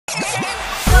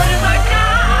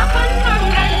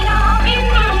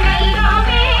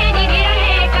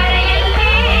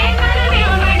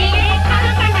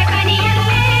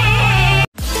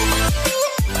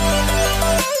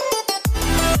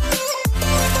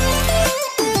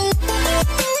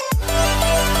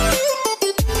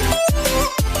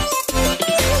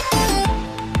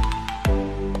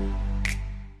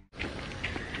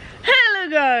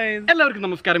എല്ലാവർക്കും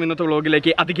നമസ്കാരം. ഇന്നത്തെ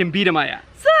വ്ളോഗിലേക്ക് അതിഗംഭീരമായ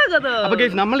സ്വാഗതം. അപ്പോൾ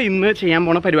ഗയ്സ്, നമ്മൾ ഇന്ന് ചെയ്യാൻ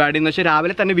പോണ പരിപാടി എന്ന് വെച്ചാൽ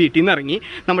രാവിലെ തന്നെ വീട്ടിൽ നിന്ന് ഇറങ്ങി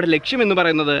നമ്മുടെ ലക്ഷ്യം എന്ന്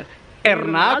പറയുന്നത്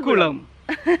എറണാകുളം.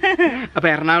 അപ്പൊ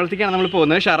എറണാകുളത്തേക്കാണ് നമ്മൾ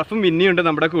പോകുന്നത്. ഷറഫും മിന്നിയുണ്ട്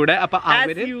നമ്മുടെ കൂടെ. അപ്പൊ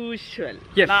അവര്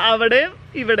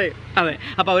ഇവിടെ അതെ,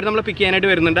 അപ്പൊ അവർ നമ്മളെ പിക്ക് ചെയ്യാനായിട്ട്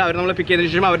വരുന്നുണ്ട്. അവർ നമ്മളെ പിക്ക്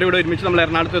ചെയ്തതിനു ശേഷം അവരുടെ കൂടെ ഒരുമിച്ച് നമ്മൾ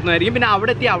എറണാകുളത്ത് എത്തുന്നതായിരിക്കും. പിന്നെ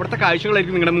അവിടെ എത്തി അവിടുത്തെ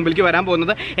കാഴ്ചകളായിരിക്കും നിങ്ങളുടെ മുമ്പിലേക്ക് വരാൻ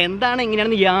പോകുന്നത്. എന്താണ്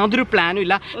എങ്ങനെയാണെന്ന് യാതൊരു പ്ലാനും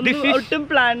ഇല്ല. ഒട്ടും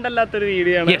പ്ലാൻഡ് അല്ലാത്തൊരു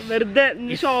വീഡിയോ ആണ്. വെറുതെ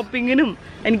ഷോപ്പിങ്ങിനും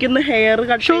എനിക്കൊന്ന് ഹെയർ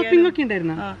കട്ട് ഷോപ്പിംഗ് ഒക്കെ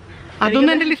ഉണ്ടായിരുന്ന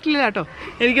അതൊന്നും എന്റെ ലിസ്റ്റിലില്ല കേട്ടോ.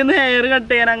 എനിക്കൊന്ന് ഹെയർ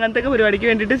കട്ട് ചെയ്യാൻ അങ്ങനത്തെ പരിപാടിക്ക്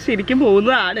വേണ്ടിട്ട് ശരിക്കും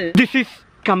പോകുന്നതാണ്. This is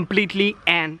completely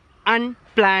an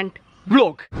unplanned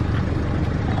vlog.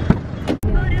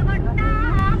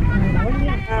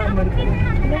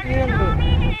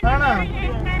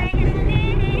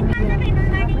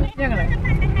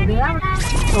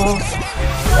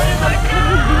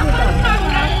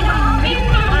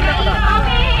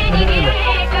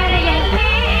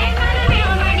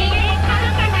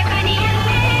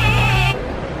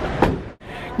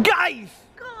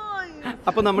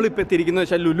 അപ്പോൾ നമ്മളിപ്പോൾ എത്തിയിരിക്കുന്നത്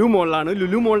വെച്ചാൽ ലുലു മോളിലാണ്.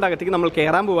 ലുലു മോളിൻ്റെ അകത്തേക്ക് നമ്മൾ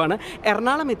കയറാൻ പോവാണ്.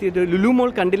 എറണാകുളം എത്തിയിട്ട് ലുലു മോൾ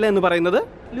കണ്ടില്ല എന്ന് പറയുന്നത്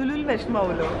ലുലുവിൽ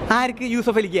വിഷമാവല്ലോ. ആർക്ക്?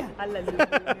 യൂസഫ് അലിക്ക.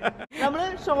 നമ്മള്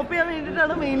ഷോപ്പ് ചെയ്യാൻ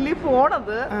വേണ്ടിയിട്ടാണ് മെയിൻലി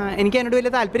പോണത്. എനിക്ക് അതിനോട്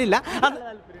വലിയ താല്പര്യമില്ല,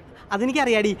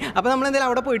 അതെനിക്കറിയാടി. അപ്പോൾ നമ്മൾ എന്തായാലും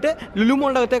അവിടെ പോയിട്ട് ലുലു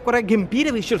മോളിൻ്റെ അകത്തെ കുറേ ഗംഭീര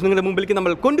വിഷ്വൽസ് നിങ്ങളുടെ മുമ്പിലേക്ക്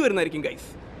നമ്മൾ കൊണ്ടുവരുന്നതായിരിക്കും ഗൈസ്.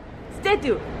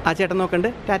 ആ ചേട്ടൻ നോക്കണ്ട്.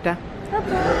 ടാറ്റ.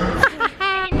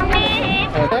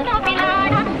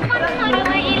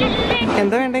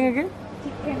 എന്താ വേണ്ട നിങ്ങൾക്ക്?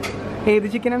 ഏത്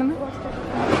ചിക്കനാണെന്ന്?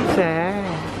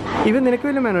 ഇവ നിനക്ക്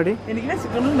വല്ലതും വേണോടി? എനിക്ക്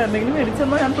ചിക്കൻ എന്തെങ്കിലും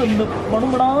മേടിച്ചെന്നാ ഞാൻ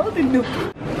തിന്നും.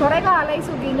 കുറെ കാലമായി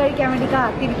സുഖിയും കഴിക്കാൻ വേണ്ടി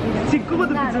കാത്തിരിക്കുന്നു.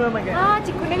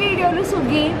 ചിക്കുന്റെ വീഡിയോയില്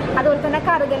സുഖിയും അതുപോലെ തന്നെ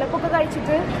കറുകലപ്പൊക്കെ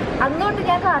കഴിച്ചിട്ട് അന്നുകൊണ്ട്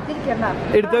ഞാൻ കാത്തിരിക്കണ്ട.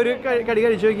 എടുത്ത ഒരു കടി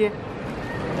കഴിച്ചു നോക്കിയേ.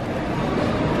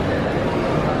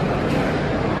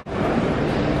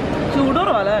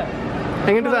 ചൂടോറല്ലേ?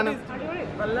 എങ്ങനെയുണ്ട് സാധനം?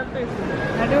 നല്ല ടേസ്റ്റ്.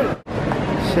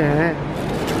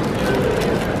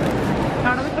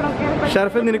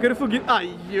 ഷർഫ് നിനക്കൊരു സുഖി.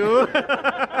 അയ്യോ,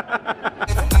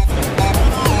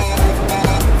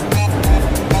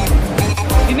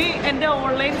 ഇനി എന്റെ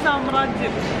ഓൺലൈൻ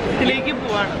സാമ്രാജ്യത്തിലേക്ക്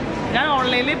പോവാണ്. ഞാൻ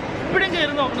ഓൺലൈനിൽ എപ്പോഴും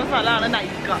കയറി നോക്കുന്ന സ്ഥലമാണ്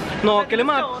നൈക്ക.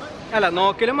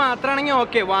 നോക്കലും മാത്രമാണെങ്കിൽ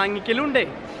ഓക്കെ, വാങ്ങിക്കലും ഉണ്ടേ.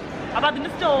 അപ്പൊ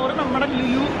അതിന്റെ സ്റ്റോർ നമ്മുടെ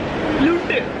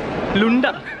ലുലുണ്ട്.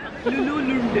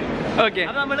 ഓക്കെ,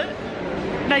 അത് നമ്മള്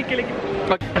നൈക്കയിലേക്ക്.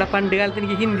 പണ്ട് കാലത്ത്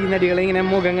എനിക്ക് ഹിന്ദി നടികളെ ഇങ്ങനെ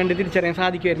മുഖം കണ്ട് തിരിച്ചറിയാൻ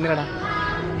സാധിക്കുമായിരുന്നില്ലടാ.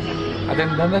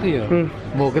 അതെന്താന്നറിയോ?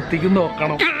 മുഖത്തേക്ക്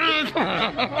നോക്കണം.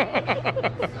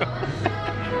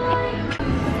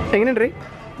 എങ്ങനെയുണ്ട്?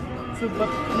 സൂപ്പർ.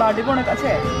 നാട്ടിൽ പോണേക്കാ,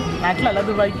 നാട്ടിലല്ല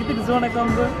ദുബായിക്ക് തിരിച്ചു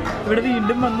പോണേക്കാകുമ്പോ ഇവിടെ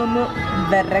വീണ്ടും വന്നൊന്ന്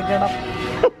വരകണം.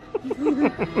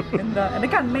 എന്താ എന്റെ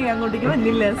കണ്ണേ അങ്ങോട്ടേക്ക്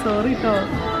വന്നില്ലേ? സോറി കേട്ടോ.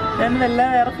 ഞാൻ വല്ല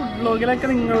വേറെ ഫുഡ് ബ്ലോഗിലൊക്കെ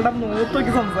നിങ്ങളുടെ മുഖത്ത്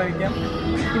നോക്കി സംസാരിക്കാം.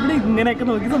 ഇവിടെ ഇങ്ങനെയൊക്കെ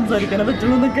നോക്കി സംസാരിക്കാനേ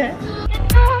പറ്റുള്ളൂ എന്നൊക്കെ.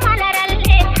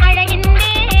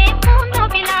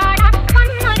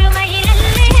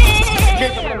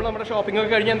 നമ്മുടെ ഷോപ്പിംഗ് ഒക്കെ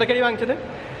കഴിഞ്ഞ് എന്തൊക്കെയാണ് വാങ്ങിച്ചത്?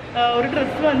 ഒരു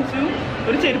ഡ്രസ്സ് വാങ്ങിച്ചു,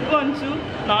 ഒരു ചെരുപ്പ് വാങ്ങിച്ചു,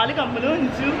 4 കമ്മല്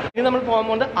വാങ്ങിച്ചു. ഇനി നമ്മൾ പോകാൻ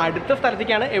പോകുന്നത് അടുത്ത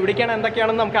സ്ഥലത്തേക്കാണ്. എവിടേക്കാണ്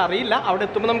എന്തൊക്കെയാണെന്ന് നമുക്ക് അറിയില്ല. അവിടെ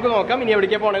എത്തുമ്പോൾ നമുക്ക് നോക്കാം ഇനി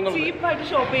എവിടേക്കാണ് പോകണമെന്ന്. ചീപ്പായിട്ട്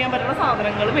ഷോപ്പ് ചെയ്യാൻ പറ്റുന്ന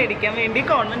സാധനങ്ങൾ മേടിക്കാൻ വേണ്ടി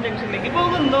കോൺവെന്റ് ജംഗ്ഷനിലേക്ക്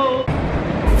പോകുന്നു.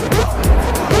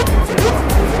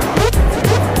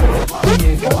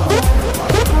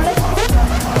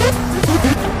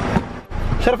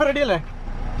 ഷർഫ് റെഡി അല്ലേ?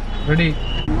 रेडी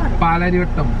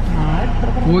പാലാരിവട്ടം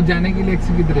ഓ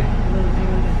ജനകിലേക്ക് കിതരെ.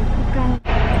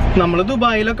 നമ്മള്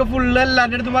ദുബായിലൊക്കെ ഫുള്ള്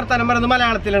എല്ലാവരുടെ അടുത്ത് വർത്താനം പറയുന്നത്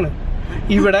മലയാളത്തിലാണ്.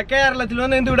 ഇവിടെ കേരളത്തിൽ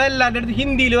വന്ന് ഇവിടെ എല്ലാവരുടെ അടുത്ത്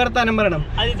ഹിന്ദിയിൽ വർത്താനം പറയണം.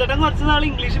 കുറച്ച് നാൾ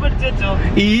ഇംഗ്ലീഷ് പഠിച്ചു വെച്ചോ.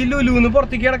 ഈ ലുലുന്ന്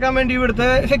പുറത്തേക്ക് കിടക്കാൻ വേണ്ടി ഇവിടുത്തെ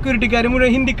സെക്യൂരിറ്റിക്കാർ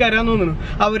മുഴുവൻ ഹിന്ദിക്കാരാന്ന് തോന്നുന്നു.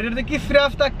 അവരുടെ അടുത്ത് കിസ്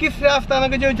രാഫ്ത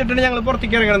എന്നൊക്കെ ചോദിച്ചിട്ടാണ് ഞങ്ങൾ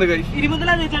പുറത്തേക്ക് ഇറങ്ങണത്.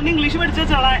 ഇംഗ്ലീഷ് പഠിച്ചു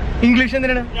വെച്ചോളാം. ഇംഗ്ലീഷ്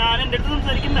എന്തിനാണ്? ഞാൻ എന്റെ അടുത്ത്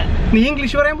സംസാരിക്കുന്നത്. നീ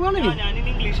ഇംഗ്ലീഷ് പറയാൻ പോകുന്നില്ല?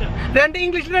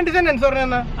 ഇംഗ്ലീഷ് 2 സെന്റൻസ്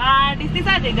പറഞ്ഞാ.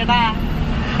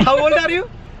 How old are you?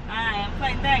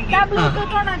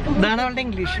 ഇതാണ് അവളുടെ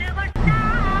ഇംഗ്ലീഷ്.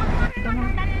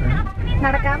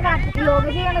 നടക്കാൻ ലോക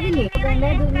ചെയ്യണതില്ലേ?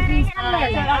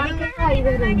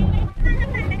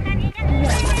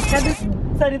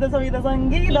 സരിത സവിത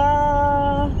സംഗീത.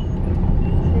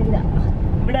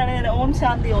 ഇവിടെയാണ് ഞാൻ ഓം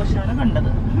ശാന്തി ഓശാണ്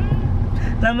കണ്ടത്.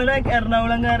 നമ്മുടെ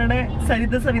എറണാകുളംകാരുടെ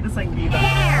സരിത സവിത സംഗീത.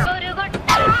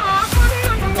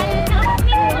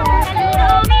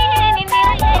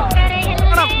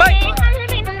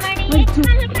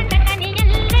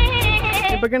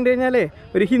 ഇപ്പൊ കണ്ടു കഴിഞ്ഞാലേ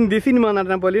ഒരു ഹിന്ദി സിനിമ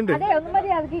നടനെ പോലെ ഉണ്ട്.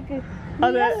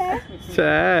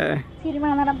 സിനിമ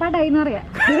നടൻ പടായിന്ന് പറയാം.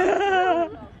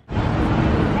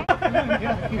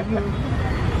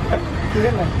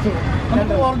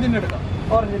 ഓറഞ്ചിന്റെ എടുക്കാം.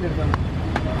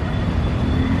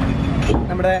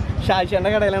 നമ്മുടെ ഷാജിയുടെ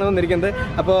കടയിലാണ് വന്നിരിക്കുന്നത്.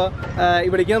 അപ്പോൾ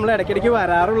ഇവിടേക്ക് നമ്മൾ ഇടയ്ക്കിടയ്ക്ക്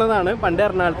വരാറുള്ളതാണ്. പണ്ട്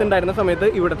എറണാകുളത്ത് ഉണ്ടായിരുന്ന സമയത്ത്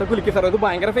ഇവിടുത്തെ കുലുക്കി സർവത്ത്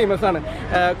ഭയങ്കര ഫേമസ് ആണ്.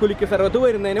 കുലുക്കി സർവത്ത്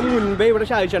വരുന്നതിന് മുൻപേ ഇവിടെ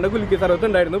ഷാജിയുടെ കുലുക്കി സർവത്ത്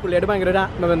ഉണ്ടായിരുന്നു. പുള്ളിയായിട്ട് ഭയങ്കര ഒരു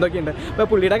ആത്മബന്ധമൊക്കെ ഉണ്ട്. അപ്പോൾ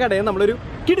പുള്ളിയുടെ കടയിൽ നമ്മളൊരു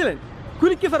കിടിലൻ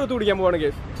കുലുക്കി സർവത്ത് കുടിക്കാൻ പോവാണ്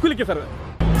കേസ്. കുലുക്കി സർവത്ത്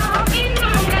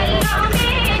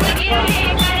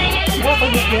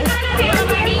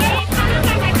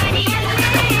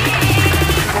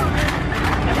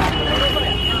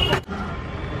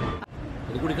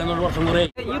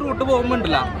ഈ റൂട്ട്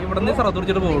പോകുമ്പോണ്ടല്ല ഇവിടുന്ന് സർവത്ത്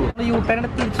കുടിച്ചിട്ട് പോകുള്ളൂ. യൂട്ടേൺ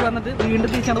തിരിച്ചു വന്നിട്ട് വീണ്ടും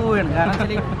തിരിച്ചാണ് പോവുകയാണ്. കാരണം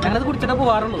ഞങ്ങളത് കുടിച്ചിട്ടേ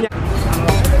പോവാറുള്ളൂ.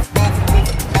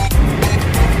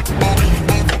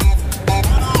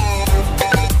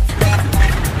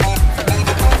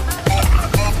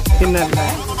 പിന്നല്ല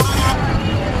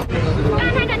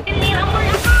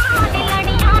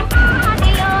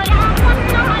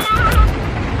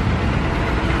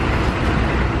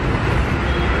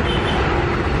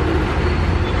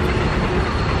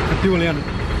അടിപൊളിയാണ്.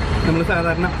 നമ്മൾ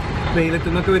സാധാരണ വെയിലത്തു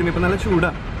നിന്നൊക്കെ വരുമ്പോൾ ഇപ്പം നല്ല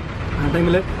ചൂടാണ്. ആ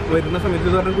ടൈമിൽ വരുന്ന സമയത്ത്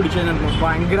ഇത് പറഞ്ഞാൽ കുടിച്ചു കഴിഞ്ഞാൽ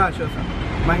ഭയങ്കര ആശ്വാസമാണ്.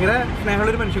 ഭയങ്കര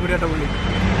സ്നേഹമുള്ളൊരു മനുഷ്യൻ കൂടി കേട്ടോ പുള്ളി.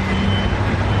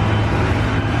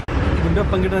 ഇതിൻ്റെ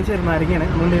ഒപ്പം കിട്ടുന്ന ചെറുനാരങ്ങയാണ്.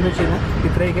 നമ്മളെന്തെന്ന് വെച്ച് കഴിഞ്ഞാൽ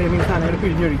ഇത്രയൊക്കെ കഴിയുമ്പോൾ സാധനങ്ങൾ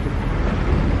പിഴിഞ്ഞ് കഴിക്കും.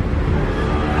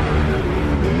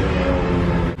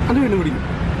 അത് വീണ്ടും കുടിക്കും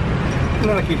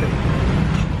ഇളക്കിയിട്ട്.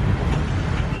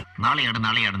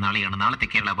 നാളത്തെ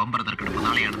കേരള ബമ്പർ തെരഞ്ഞെടുപ്പ്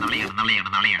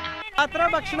നാളെയാണ്. അത്ര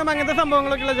ഭക്ഷണം അങ്ങനത്തെ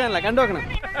സംഭവങ്ങളൊക്കെ ഉള്ള ചാനലാണ്, കണ്ടോക്കണം.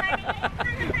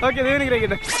 ഓക്കെ, ദൈവം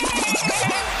ഗ്രഹിക്കട്ടെ.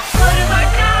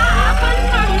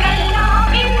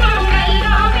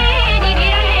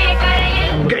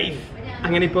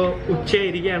 അങ്ങനെ ഇപ്പോൾ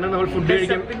ഉച്ചയായിരിക്കുകയാണ്. നമ്മൾ ഫുഡ്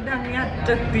കഴിക്കാൻ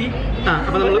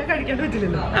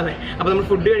അതെ, അപ്പോൾ നമ്മൾ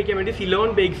ഫുഡ് കഴിക്കാൻ വേണ്ടി സിലോൺ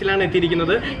ബേക്സിലാണ്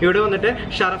എത്തിയിരിക്കുന്നത്. ഇവിടെ വന്നിട്ട്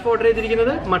ഷറഫ് ഓർഡർ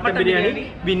ചെയ്തിരിക്കുന്നത് മട്ടൻ ബിരിയാണി,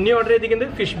 വിന്നി ഓർഡർ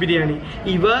ചെയ്തിരിക്കുന്നത് ഫിഷ് ബിരിയാണി.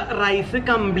 ഇവ റൈസ്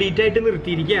കംപ്ലീറ്റ് ആയിട്ട്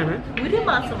നിർത്തിയിരിക്കുകയാണ്.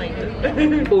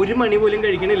 1 മണി പോലും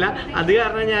കഴിക്കണില്ല. അത്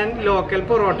കാരണം ഞാൻ ലോക്കൽ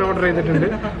പൊറോട്ട ഓർഡർ ചെയ്തിട്ടുണ്ട്,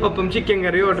 ഒപ്പം ചിക്കൻ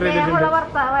കറി ഓർഡർ ചെയ്തിട്ടുണ്ട്.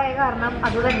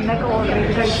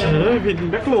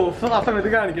 വിന്നിന്റെ ക്ലോസ് ആ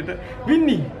സമയത്ത് കാണിക്കട്ടെ.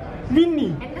 വിന്നി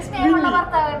എന്റെ സ്നേഹമുള്ള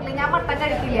ഭർത്താവില്ല, ഞാൻ മട്ടൻ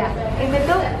കഴിക്കില്ല.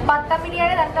 എന്നിട്ടും മട്ടൻ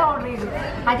ബിരിയാണി തന്നെ ഓർഡർ ചെയ്തു.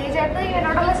 അജയ് ചേട്ടൻ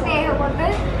ഇവനോടുള്ള സ്നേഹം കൊണ്ട്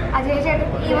അജയ് ചേട്ടൻ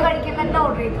ഇവ കഴിക്കാൻ തന്നെ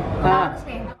ഓർഡർ ചെയ്തു.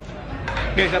 സ്നേഹം.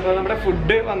 അപ്പോൾ നമ്മുടെ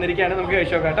ഫുഡ് വന്നിരിക്കുകയാണ്, നമുക്ക്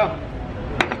കഴിച്ചു നോക്കാം കേട്ടോ.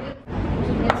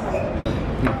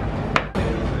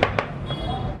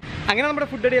 അങ്ങനെ നമ്മുടെ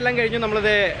ഫുഡ് അടി എല്ലാം കഴിഞ്ഞു.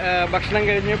 നമ്മളത് ഭക്ഷണം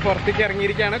കഴിഞ്ഞ് പുറത്തേക്ക്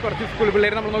ഇറങ്ങിയിരിക്കുകയാണ്. കുറച്ച് സ്കൂൾ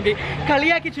പിള്ളേർ നമ്മൾ നോക്കി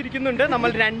കളിയാക്കി ചിരിക്കുന്നുണ്ട്. നമ്മൾ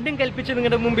രണ്ടും കൽപ്പിച്ച്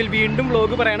നിങ്ങളുടെ മുമ്പിൽ വീണ്ടും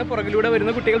വ്ലോഗ് പറയാണ്. പുറകിലൂടെ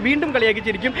വരുന്ന കുട്ടികൾ വീണ്ടും കളിയാക്കി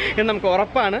ചിരിക്കും എന്ന് നമുക്ക്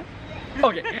ഉറപ്പാണ്.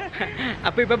 ഓക്കെ,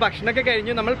 അപ്പോൾ ഇപ്പോൾ ഭക്ഷണമൊക്കെ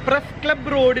കഴിഞ്ഞു. നമ്മൾ പ്രസ്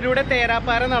ക്ലബ് റോഡിലൂടെ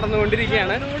തേരാപ്പാര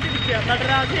നടന്നുകൊണ്ടിരിക്കുകയാണ്.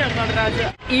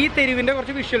 ഈ തെരുവിന്റെ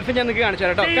കുറച്ച് വിഷ്വൽസ് ഞാൻ നിങ്ങൾക്ക് കാണിച്ചു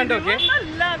തരാം കേട്ടോ. കണ്ടോക്കെ.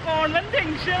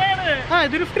 ആ,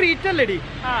 ഇതൊരു സ്ട്രീറ്റ് അല്ലേടി?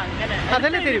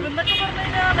 അതല്ലേ തെരുവ്?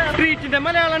 സ്ട്രീറ്റിന്റെ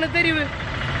മലയാളമാണ് തെരുവ്.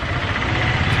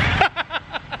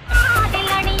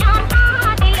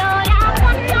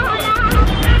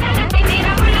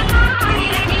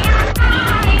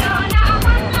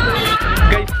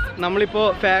 നമ്മളിപ്പോ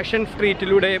ഫാഷൻ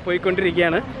സ്ട്രീറ്റിലൂടെ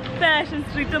പോയിക്കൊണ്ടിരിക്കുകയാണ്. ഫാഷൻ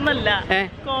സ്ട്രീറ്റ് ഒന്നല്ല,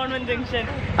 കോൺവെന്റ് ജംഗ്ഷൻ.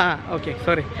 ആ ഓക്കെ,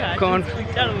 സോറി.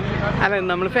 അല്ല,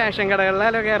 നമ്മൾ ഫാഷൻ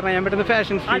കടകളിലല്ലോ കയറണം. ഞാൻ പെട്ടെന്ന്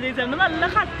ഫാഷൻ നല്ല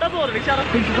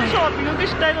ഷോപ്പിംഗ് ഒക്കെ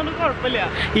ഇഷ്ടമായതുകൊണ്ട് കുഴപ്പമില്ല.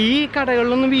 ഈ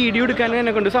കടകളിലൊന്നും വീഡിയോ എടുക്കാനും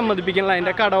എന്നെ കൊണ്ട് സമ്മതിപ്പിക്കണില്ല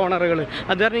അതിന്റെ കട ഓണറുകൾ.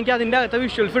 അത് കാരണം എനിക്ക് അതിന്റെ അകത്തെ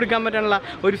വിഷ്വൽസ് എടുക്കാൻ പറ്റണില്ല.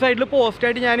 ഒരു സൈഡിൽ പോസ്റ്റ്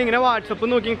ആയിട്ട് ഞാൻ ഇങ്ങനെ വാട്സപ്പ്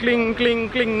നോക്കി ക്ലിങ് ക്ലിങ്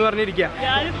ക്ലിങ് എന്ന് പറഞ്ഞിരിക്കുക.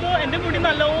 ഞാനിപ്പോ എന്റെ മുടി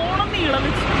നല്ലോണം നീളം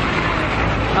വെച്ചു.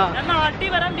 നാട്ടിൽ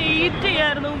വരാൻ വെയിറ്റ്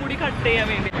ചെയ്യായിരുന്നു മുടി കട്ട് ചെയ്യാൻ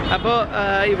വേണ്ടി. അപ്പോൾ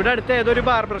ഇവിടെ അടുത്ത് ഏതൊരു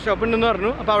ബാർബർ ഷോപ്പ് ഉണ്ടെന്ന്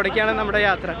പറഞ്ഞു. അപ്പോൾ അവിടേക്കാണ് നമ്മുടെ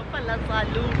യാത്ര.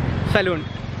 Salon,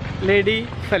 lady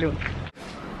salon.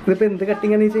 ഇതിപ്പോൾ എന്ത്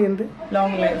കട്ടിങ് ആണ് ഈ ചെയ്യുന്നത്?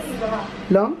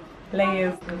 ലോങ്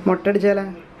മൊട്ടടിച്ചാലാ?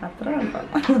 അത്ര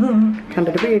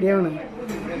കണ്ടിട്ട് പേടിയാണ്.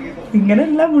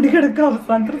 ഇങ്ങനെയല്ല മുടി കിടക്കുക.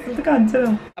 അവസാനത്തെ റിസൾട്ട് കാണിച്ചത്.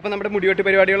 അപ്പൊ നമ്മുടെ മുടിവെട്ട്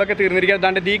പരിപാടികളൊക്കെ തീർന്നിരിക്കുക.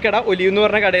 അതാണ്ട് ഈ കട ഒലിവ് എന്ന്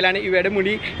പറഞ്ഞ കടയിലാണ് ഇവയുടെ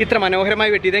മുടി ഇത്ര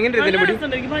മനോഹരമായി വെട്ടിയത്. എങ്ങനെ ഇതിന്റെ മുടി?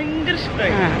 എനിക്ക് ഭയങ്കര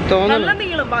ഇഷ്ടമായി. നല്ല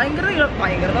നീളം, ഭയങ്കര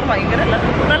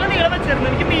നല്ല നീളം വെച്ചിരുന്നു.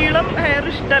 എനിക്ക് നീളം ഹെയർ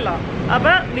ഇഷ്ടമല്ല.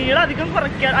 അപ്പൊ നീളം അധികം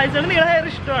കുറയ്ക്കാൻ, അയച്ചാൽ നീളം ഹെയർ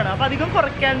ഇഷ്ടമാണ്. അപ്പൊ അധികം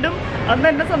കുറയ്ക്കാണ്ടും അന്ന്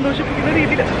എന്നെ സന്തോഷിപ്പിക്കുന്ന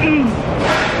രീതിയിൽ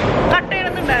കട്ട്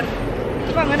ചെയ്യണമെന്നുണ്ടായിരുന്നു.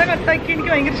 അപ്പൊ അങ്ങനെ കട്ടാക്കി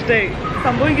എനിക്ക് ഭയങ്കര ഇഷ്ടമായി.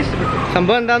 സംഭവം എനിക്ക് ഇഷ്ടപ്പെട്ടു.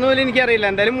 സംഭവം എന്താന്ന് പോലും എനിക്കറിയില്ല.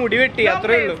 എന്തായാലും മുടി വെട്ടി,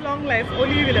 അത്രേ ഉള്ളൂ. ലോങ് ലൈഫ്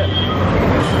ഒലീവില്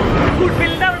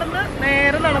ഫുഡ്ബില്ലിന്റെ അവിടെ നിന്ന്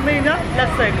നേരെ നടന്നു കഴിഞ്ഞാൽ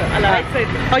ലെഫ്റ്റ് സൈഡ്, അല്ല റൈറ്റ്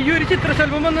സൈഡ്. അയ്യോ, ഒരു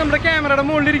ചിത്രശലഭം വന്ന് നമ്മുടെ ക്യാമറയുടെ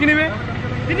മുകളിലിരിക്കണേ.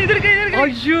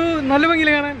 അയ്യോ, നല്ല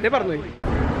ഭംഗിയില് കാണാൻ. ഇതേ പറഞ്ഞു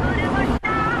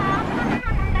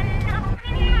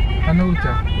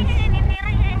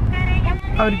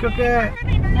അവർക്കൊക്കെ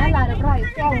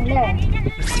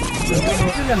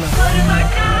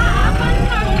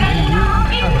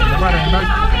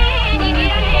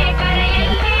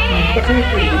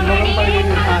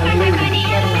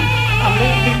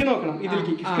ഇതിലേക്ക് നോക്കണം.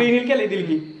 ഇതിലേക്ക് സ്ക്രീനിലേക്കല്ല,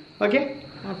 ഇതിലേക്ക്. ഓക്കെ,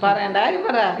 പറയണ്ട ആരും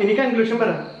പറ. ഇനി കൺക്ലൂഷൻ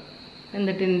പറ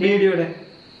എന്നിട്ട് വീഡിയോയുടെ.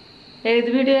 ഏത്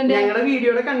വീഡിയോ? ഞങ്ങളുടെ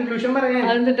വീഡിയോയുടെ കൺക്ലൂഷൻ പറയാൻ.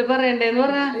 എന്നിട്ട് പറയണ്ടേന്ന്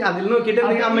പറ. അതിൽ നോക്കിട്ട്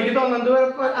അമ്മയ്ക്ക് തോന്നുന്നത്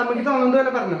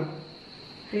പോലെ പറഞ്ഞോ.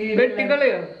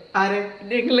 വെട്ടിക്കളയോ ആരെ?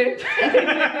 നിങ്ങള്.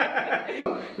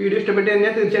 വീഡിയോ ഇഷ്ടപ്പെട്ട്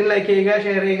കഴിഞ്ഞാൽ തീർച്ചയായും ലൈക്ക് ചെയ്യുക,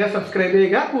 ഷെയർ ചെയ്യുക, സബ്സ്ക്രൈബ്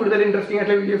ചെയ്യുക. കൂടുതൽ ഇൻട്രസ്റ്റിംഗ്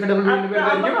ആയിട്ടുള്ള വീഡിയോസ്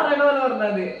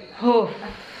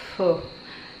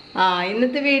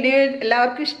ഇന്നത്തെ വീഡിയോ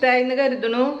എല്ലാവർക്കും ഇഷ്ടമായിന്ന്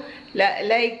കരുതുന്നു.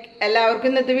 എല്ലാവർക്കും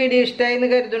ഇന്നത്തെ വീഡിയോ ഇഷ്ടമായിന്ന്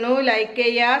കരുതുന്നു. ലൈക്ക്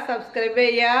ചെയ്യുക, സബ്സ്ക്രൈബ്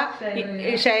ചെയ്യുക,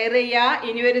 ഷെയർ ചെയ്യുക.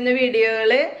 ഇനി വരുന്ന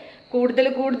വീഡിയോകള്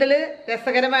കൂടുതൽ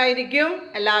രസകരമായിരിക്കും.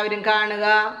 എല്ലാവരും കാണുക.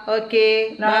 Okay,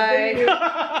 by.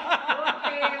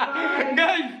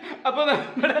 അപ്പൊ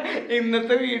നമ്മുടെ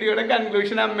ഇന്നത്തെ വീഡിയോയുടെ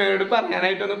കൺക്ലൂഷൻ അമ്മയോട്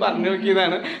പറയാനായിട്ടൊന്ന് പറഞ്ഞു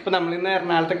നോക്കിയതാണ്. അപ്പൊ നമ്മൾ ഇന്ന്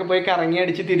എറണാകുളത്തൊക്കെ പോയി കറങ്ങി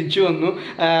അടിച്ച് തിരിച്ചു വന്നു.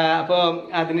 അപ്പോൾ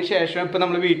അതിനുശേഷം ഇപ്പൊ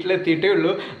നമ്മൾ വീട്ടിലെത്തിയിട്ടേ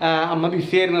ഉള്ളൂ. അമ്മ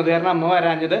ബിസി ആയിരുന്നു, അത് കാരണം അമ്മ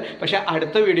വരാഞ്ഞത്. പക്ഷെ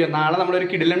അടുത്ത വീഡിയോ നാളെ നമ്മളൊരു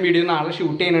കിടിലൻ വീഡിയോ നാളെ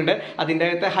ഷൂട്ട് ചെയ്യുന്നുണ്ട്. അതിൻ്റെ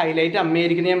അകത്തെ ഹൈലൈറ്റ്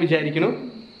അമ്മയായിരിക്കും ഞാൻ വിചാരിക്കുന്നു.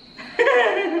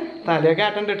 തലയൊക്കെ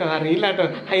ആട്ടണ്ട കേട്ടോ, അറിയില്ല കേട്ടോ.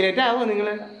 ഹൈലൈറ്റ് ആവോ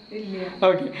നിങ്ങള്?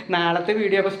 ഓക്കെ, നാളത്തെ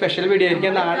വീഡിയോ അപ്പൊ സ്പെഷ്യൽ വീഡിയോ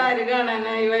ആയിരിക്കും.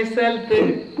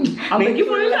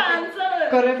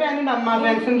 കൊറേ ഫാൻ ഉണ്ട്, അമ്മ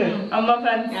ഫാൻസ് ഉണ്ട്.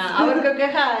 അവർക്കൊക്കെ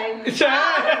ഹായ്.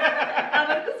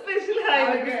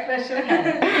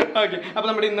 ഓക്കെ, അപ്പൊ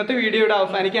നമ്മുടെ ഇന്നത്തെ വീഡിയോ ഇവിടെ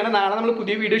അവസാനിക്കുകയാണ്. നാളെ നമ്മൾ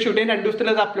പുതിയ വീഡിയോ ഷൂട്ട് ചെയ്യാൻ 2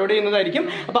 ദിവസത്തിൽ അത് അപ്ലോഡ് ചെയ്യുന്നതായിരിക്കും.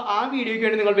 അപ്പൊ ആ വീഡിയോയ്ക്ക്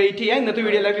വേണ്ടി നിങ്ങൾ വെയിറ്റ് ചെയ്യുക. ഇന്നത്തെ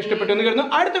വീഡിയോ എല്ലാവർക്കും ഇഷ്ടപ്പെട്ടു എന്ന് കരുതുന്നു.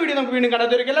 അടുത്ത വീഡിയോ നമുക്ക് വീണ്ടും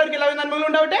കാണാത്തവർക്ക് എല്ലാവരും നന്മകൾ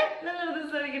ഉണ്ടാവട്ടെ.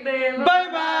 Bye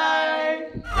bye.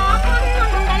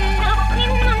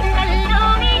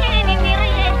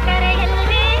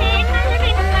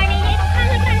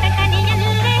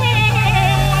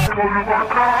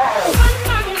 One